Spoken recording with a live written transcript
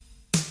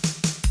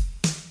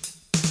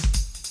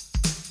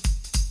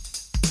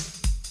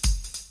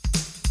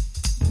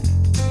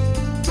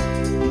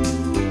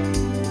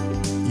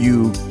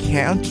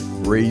can't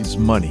raise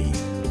money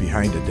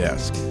behind a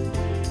desk.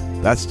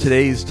 That's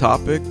today's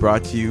topic,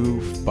 brought to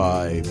you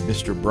by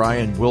Mr.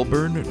 Brian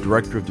Wilburn,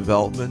 Director of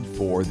Development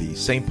for the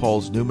St.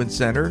 Paul's Newman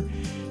Center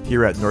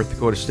here at North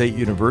Dakota State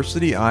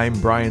University. I'm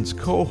Brian's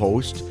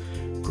co-host,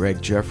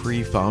 Greg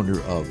Jeffrey,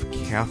 founder of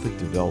Catholic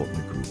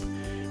Development Group.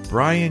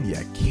 Brian, you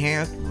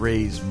can't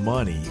raise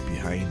money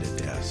behind a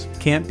desk.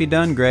 Can't be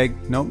done,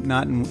 Greg. Nope,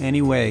 not in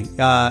any way.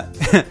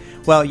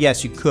 Well,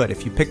 yes, you could.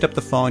 If you picked up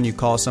the phone, you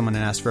call someone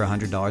and ask for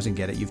 $100 and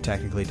get it, you've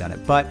technically done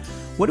it. But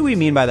what do we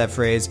mean by that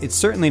phrase? It's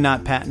certainly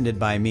not patented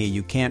by me.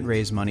 You can't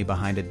raise money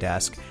behind a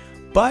desk.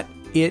 But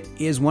it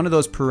is one of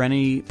those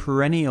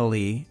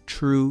perennially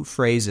true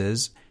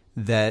phrases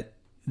that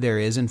there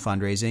is in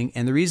fundraising.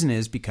 And the reason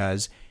is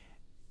because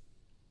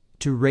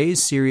to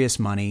raise serious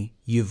money,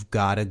 you've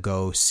got to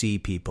go see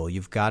people.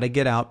 You've got to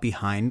get out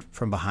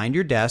from behind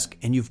your desk,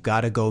 and you've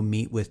got to go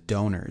meet with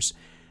donors.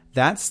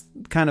 That's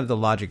kind of the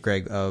logic,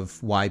 Greg,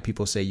 of why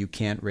people say you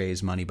can't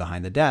raise money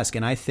behind the desk.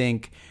 And I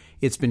think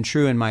it's been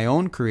true in my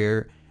own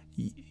career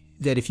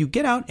that if you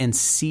get out and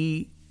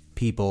see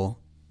people,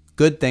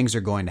 good things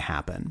are going to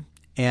happen.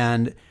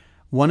 And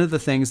one of the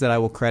things that I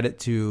will credit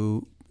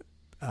to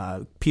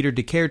Peter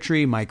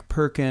DeCaretree, Mike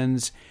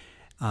Perkins,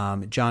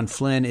 John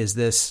Flynn is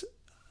this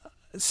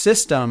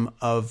system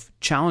of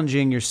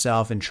challenging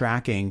yourself and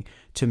tracking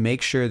to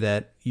make sure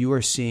that you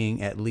are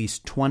seeing at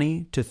least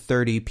 20 to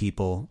 30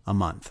 people a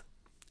month.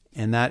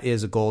 And that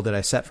is a goal that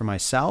I set for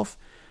myself.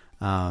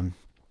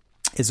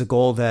 It's a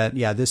goal that,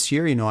 this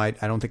year, I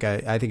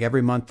think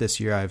every month this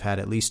year I've had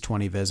at least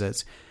 20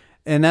 visits.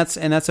 And that's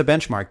a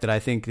benchmark that I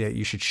think that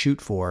you should shoot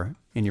for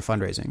in your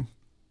fundraising.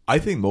 I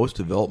think most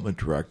development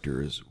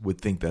directors would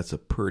think that's a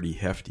pretty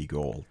hefty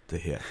goal to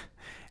hit.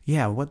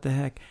 Yeah, what the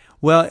heck?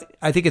 Well,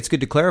 I think it's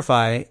good to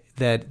clarify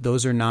that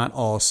those are not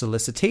all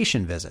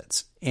solicitation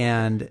visits.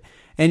 And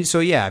so,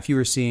 if you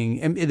were seeing,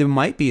 and there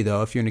might be,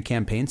 though, if you're in a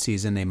campaign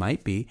season, they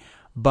might be.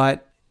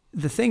 But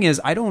the thing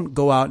is, I don't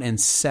go out and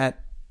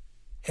set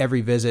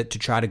every visit to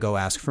try to go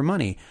ask for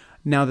money.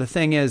 Now, the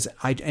thing is,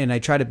 I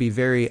try to be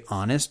very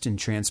honest and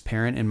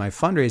transparent in my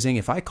fundraising.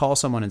 If I call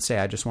someone and say,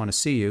 I just want to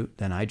see you,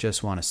 then I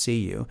just want to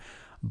see you.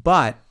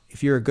 But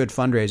if you're a good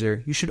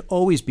fundraiser, you should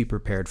always be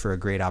prepared for a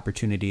great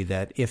opportunity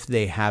that if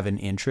they have an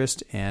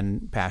interest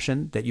and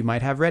passion that you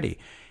might have ready.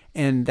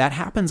 And that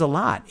happens a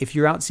lot. If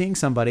you're out seeing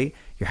somebody,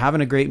 you're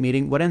having a great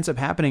meeting, what ends up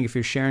happening if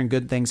you're sharing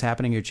good things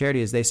happening in your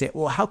charity is they say,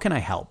 well, how can I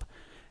help?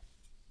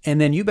 And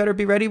then you better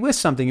be ready with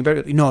something. You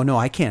better, no,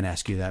 I can't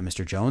ask you that,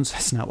 Mr. Jones.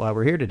 That's not why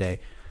we're here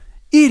today.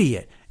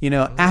 Idiot.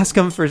 Ask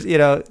them for,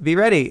 be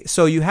ready.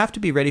 So you have to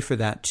be ready for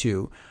that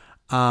too.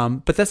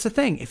 But that's the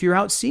thing. If you're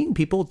out seeing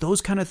people,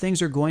 those kind of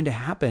things are going to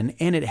happen.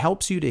 And it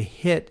helps you to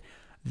hit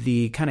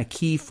the kind of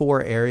key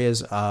 4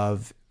 areas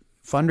of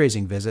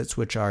fundraising visits,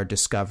 which are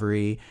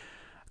discovery,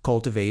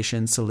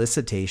 cultivation,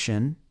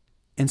 solicitation,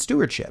 and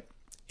stewardship.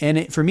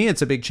 And for me,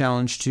 it's a big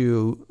challenge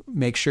to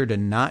make sure to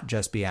not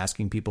just be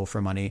asking people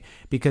for money,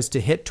 because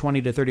to hit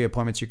 20 to 30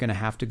 appointments, you're going to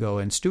have to go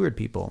and steward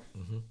people,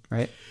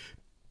 right?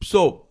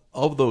 So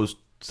of those,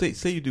 say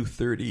you do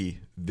 30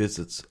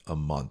 visits a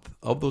month.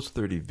 Of those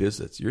 30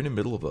 visits, you're in the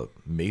middle of a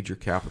major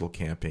capital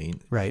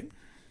campaign. Right.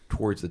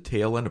 Towards the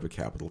tail end of a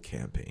capital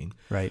campaign.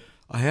 Right.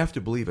 I have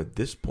to believe at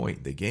this point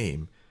in the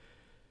game,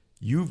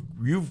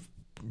 you've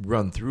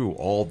run through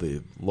all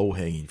the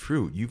low-hanging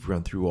fruit. You've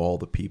run through all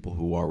the people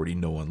who already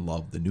know and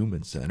love the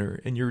Newman Center,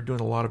 and you're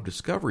doing a lot of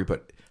discovery.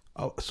 But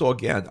so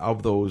again,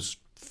 of those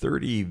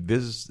 30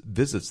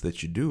 visits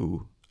that you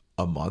do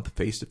a month,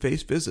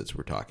 face-to-face visits,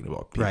 we're talking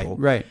about people.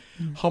 Right.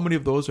 How many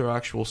of those are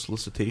actual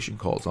solicitation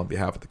calls on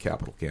behalf of the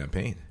capital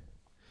campaign?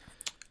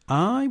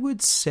 I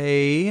would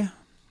say,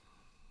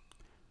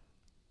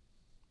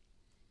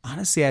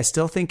 honestly, I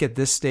still think at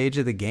this stage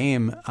of the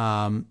game,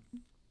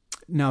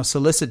 now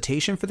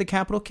solicitation for the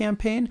capital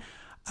campaign,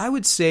 I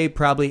would say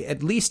probably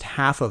at least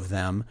half of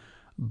them,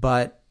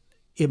 but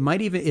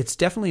it's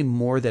definitely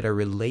more that are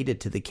related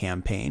to the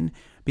campaign,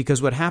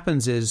 because what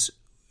happens is,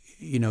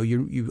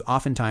 you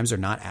oftentimes are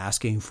not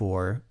asking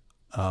for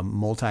a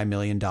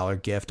multi-million-dollar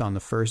gift on the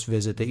first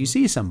visit that you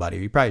see somebody.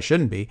 You probably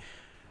shouldn't be.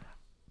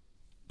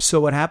 So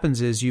what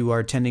happens is you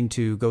are tending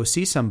to go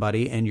see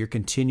somebody and you're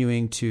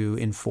continuing to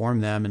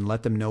inform them and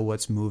let them know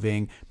what's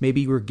moving.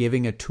 Maybe we're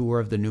giving a tour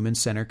of the Newman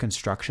Center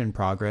construction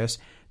progress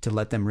to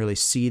let them really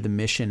see the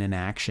mission in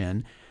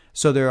action.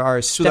 So there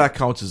are so that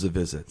counts as a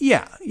visit.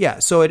 Yeah.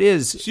 So it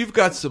is. So you've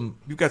got some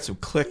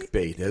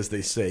clickbait, as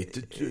they say,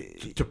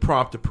 to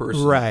prompt a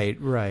person. Right.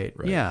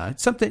 Yeah,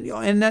 it's something,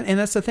 and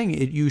that's the thing.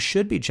 You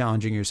should be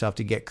challenging yourself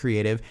to get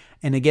creative.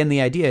 And again,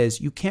 the idea is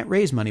you can't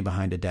raise money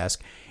behind a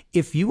desk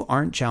if you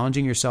aren't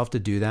challenging yourself to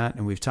do that.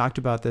 And we've talked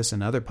about this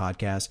in other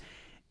podcasts.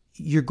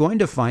 You're going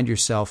to find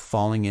yourself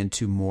falling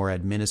into more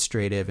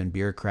administrative and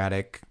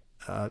bureaucratic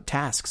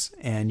tasks,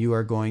 and you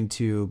are going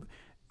to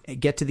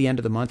get to the end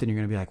of the month and you're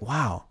going to be like,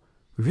 wow,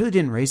 we really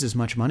didn't raise as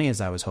much money as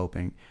I was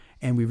hoping.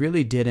 And we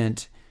really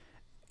didn't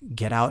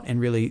get out and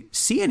really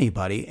see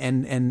anybody.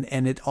 And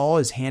it all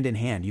is hand in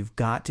hand. You've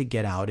got to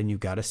get out and you've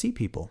got to see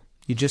people.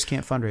 You just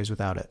can't fundraise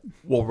without it.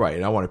 Well, right.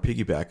 And I want to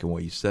piggyback on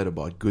what you said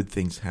about good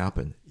things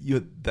happen.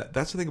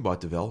 That's the thing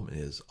about development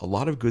is a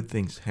lot of good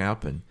things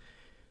happen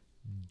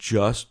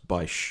just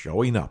by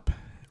showing up,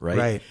 right?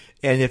 Right.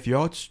 And if you're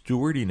out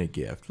stewarding a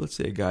gift, let's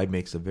say a guy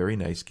makes a very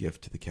nice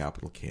gift to the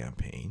capital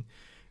campaign,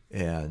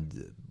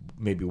 and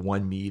maybe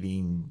one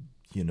meeting,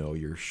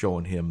 you're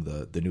showing him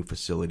the new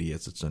facility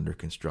as it's under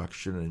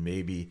construction, and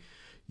maybe,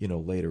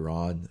 later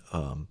on,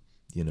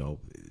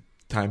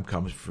 time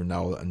comes for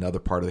now another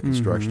part of the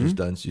construction is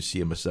done, so you see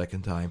him a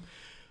second time.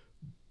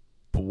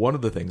 But one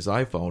of the things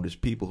I found is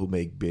people who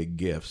make big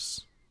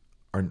gifts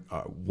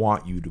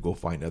want you to go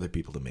find other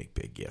people to make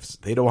big gifts.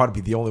 They don't want to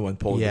be the only one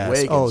pulling the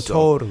wagon. Oh,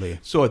 totally.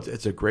 So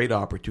it's a great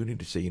opportunity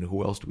to say,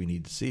 who else do we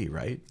need to see,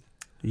 right?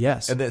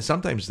 Yes. And then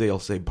sometimes they'll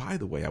say, by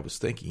the way, I was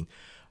thinking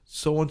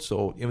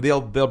so-and-so.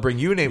 They'll bring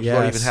you names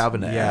without even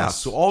having to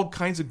ask. So all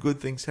kinds of good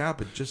things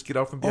happen. Just get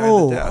out from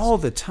behind the desk. All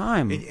the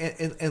time.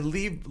 And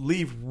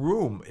leave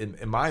room,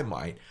 in my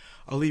mind.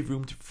 I'll leave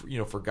room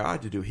for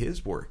God to do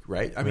His work,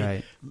 right? I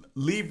mean,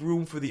 leave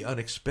room for the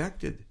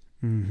unexpected.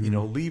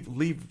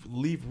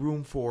 Leave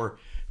room for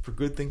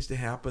good things to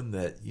happen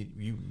that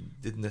you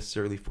didn't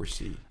necessarily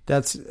foresee.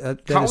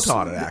 Count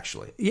on it,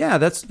 actually. Yeah,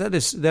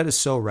 that is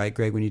so right,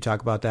 Greg. When you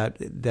talk about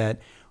that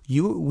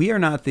we are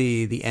not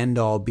the end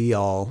all be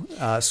all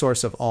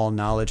source of all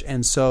knowledge,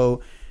 and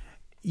so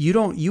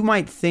you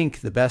might think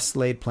the best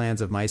laid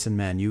plans of mice and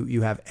men.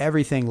 You have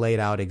everything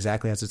laid out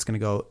exactly as it's going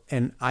to go,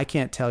 and I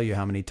can't tell you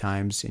how many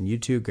times, and you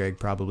too, Greg,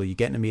 probably you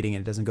get in a meeting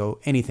and it doesn't go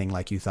anything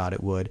like you thought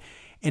it would.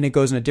 And it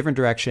goes in a different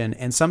direction.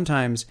 And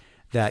sometimes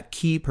that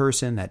key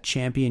person, that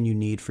champion you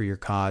need for your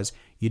cause,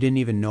 you didn't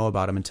even know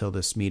about them until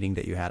this meeting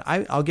that you had.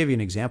 I'll give you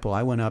an example.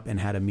 I went up and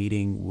had a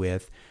meeting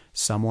with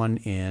someone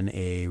in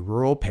a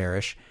rural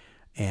parish,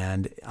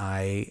 and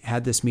I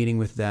had this meeting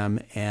with them,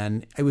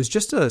 and it was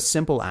just a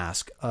simple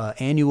ask,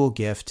 annual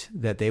gift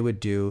that they would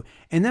do.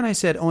 And then I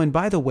said, and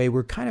by the way,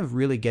 we're kind of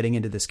really getting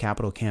into this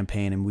capital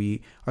campaign, and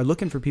we are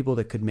looking for people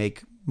that could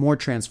make more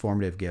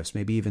transformative gifts,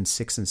 maybe even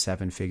 6 and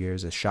 7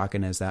 figures, as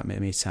shocking as that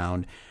may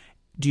sound.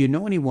 Do you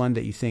know anyone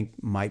that you think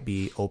might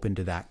be open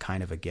to that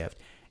kind of a gift?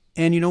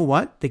 And you know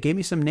what? They gave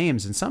me some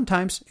names, and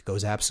sometimes it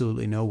goes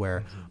absolutely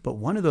nowhere. Mm-hmm. But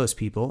one of those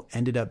people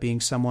ended up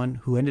being someone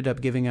who ended up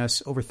giving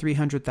us over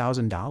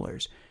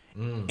 $300,000.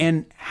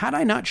 And had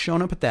I not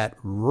shown up at that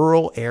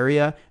rural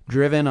area,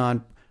 driven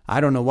on,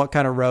 I don't know what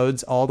kind of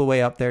roads all the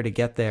way up there to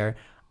get there,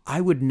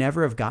 I would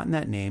never have gotten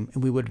that name,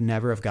 and we would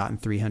never have gotten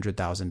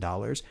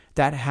 $300,000.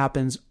 That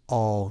happens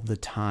all the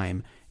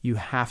time. You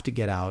have to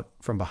get out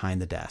from behind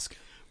the desk.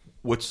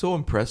 What's so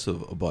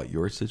impressive about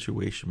your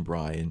situation,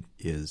 Brian,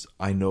 is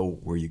I know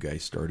where you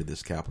guys started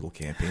this capital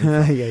campaign.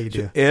 Yeah, you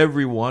do.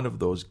 Every one of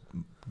those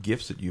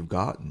gifts that you've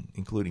gotten,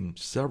 including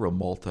several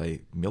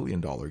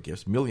multi-million-dollar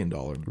gifts, $1 million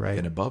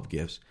and above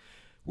gifts,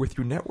 were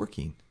through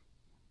networking.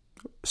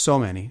 So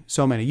many.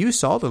 You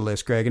saw the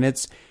list, Greg,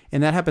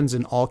 and that happens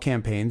in all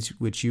campaigns,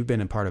 which you've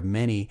been a part of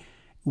many,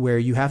 where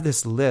you have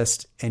this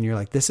list and you're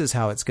like, this is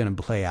how it's going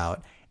to play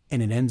out.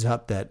 And it ends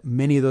up that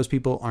many of those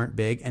people aren't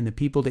big, and the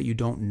people that you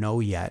don't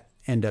know yet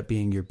end up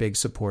being your big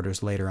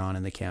supporters later on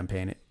in the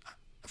campaign.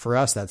 For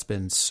us, that's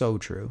been so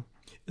true.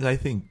 And I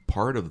think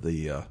part of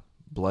the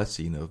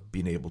blessing of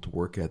being able to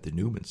work at the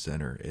Newman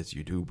Center, as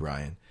you do,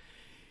 Brian,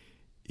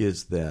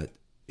 is that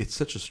it's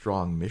such a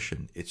strong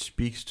mission. It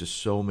speaks to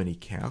so many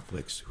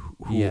Catholics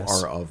who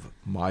are of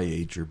my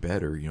age or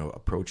better,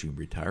 approaching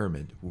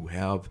retirement, who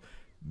have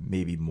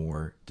maybe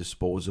more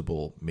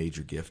disposable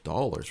major gift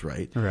dollars,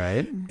 right?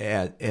 Right.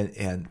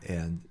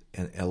 And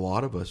a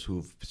lot of us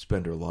who've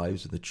spent our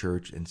lives in the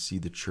church and see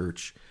the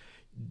church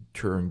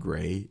turn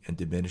gray and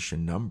diminish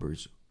in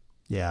numbers.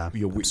 Yeah,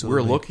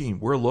 we're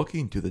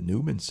looking to the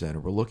Newman Center.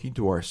 We're looking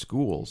to our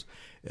schools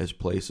as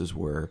places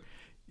where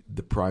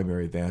the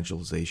primary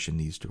evangelization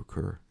needs to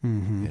occur.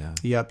 Mm-hmm. Yeah.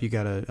 Yep. You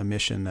got a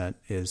mission that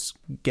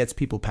gets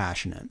people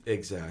passionate.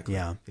 Exactly.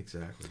 Yeah.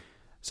 Exactly.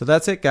 So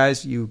that's it,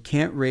 guys. You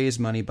can't raise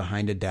money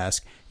behind a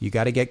desk. You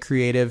got to get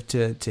creative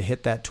to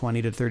hit that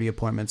 20 to 30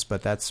 appointments.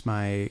 But that's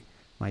my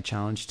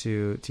challenge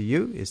to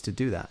you is to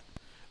do that.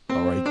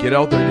 All right. Get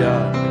out there,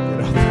 guys.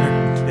 Get out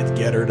there.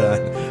 Get her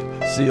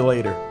done. See you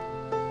later.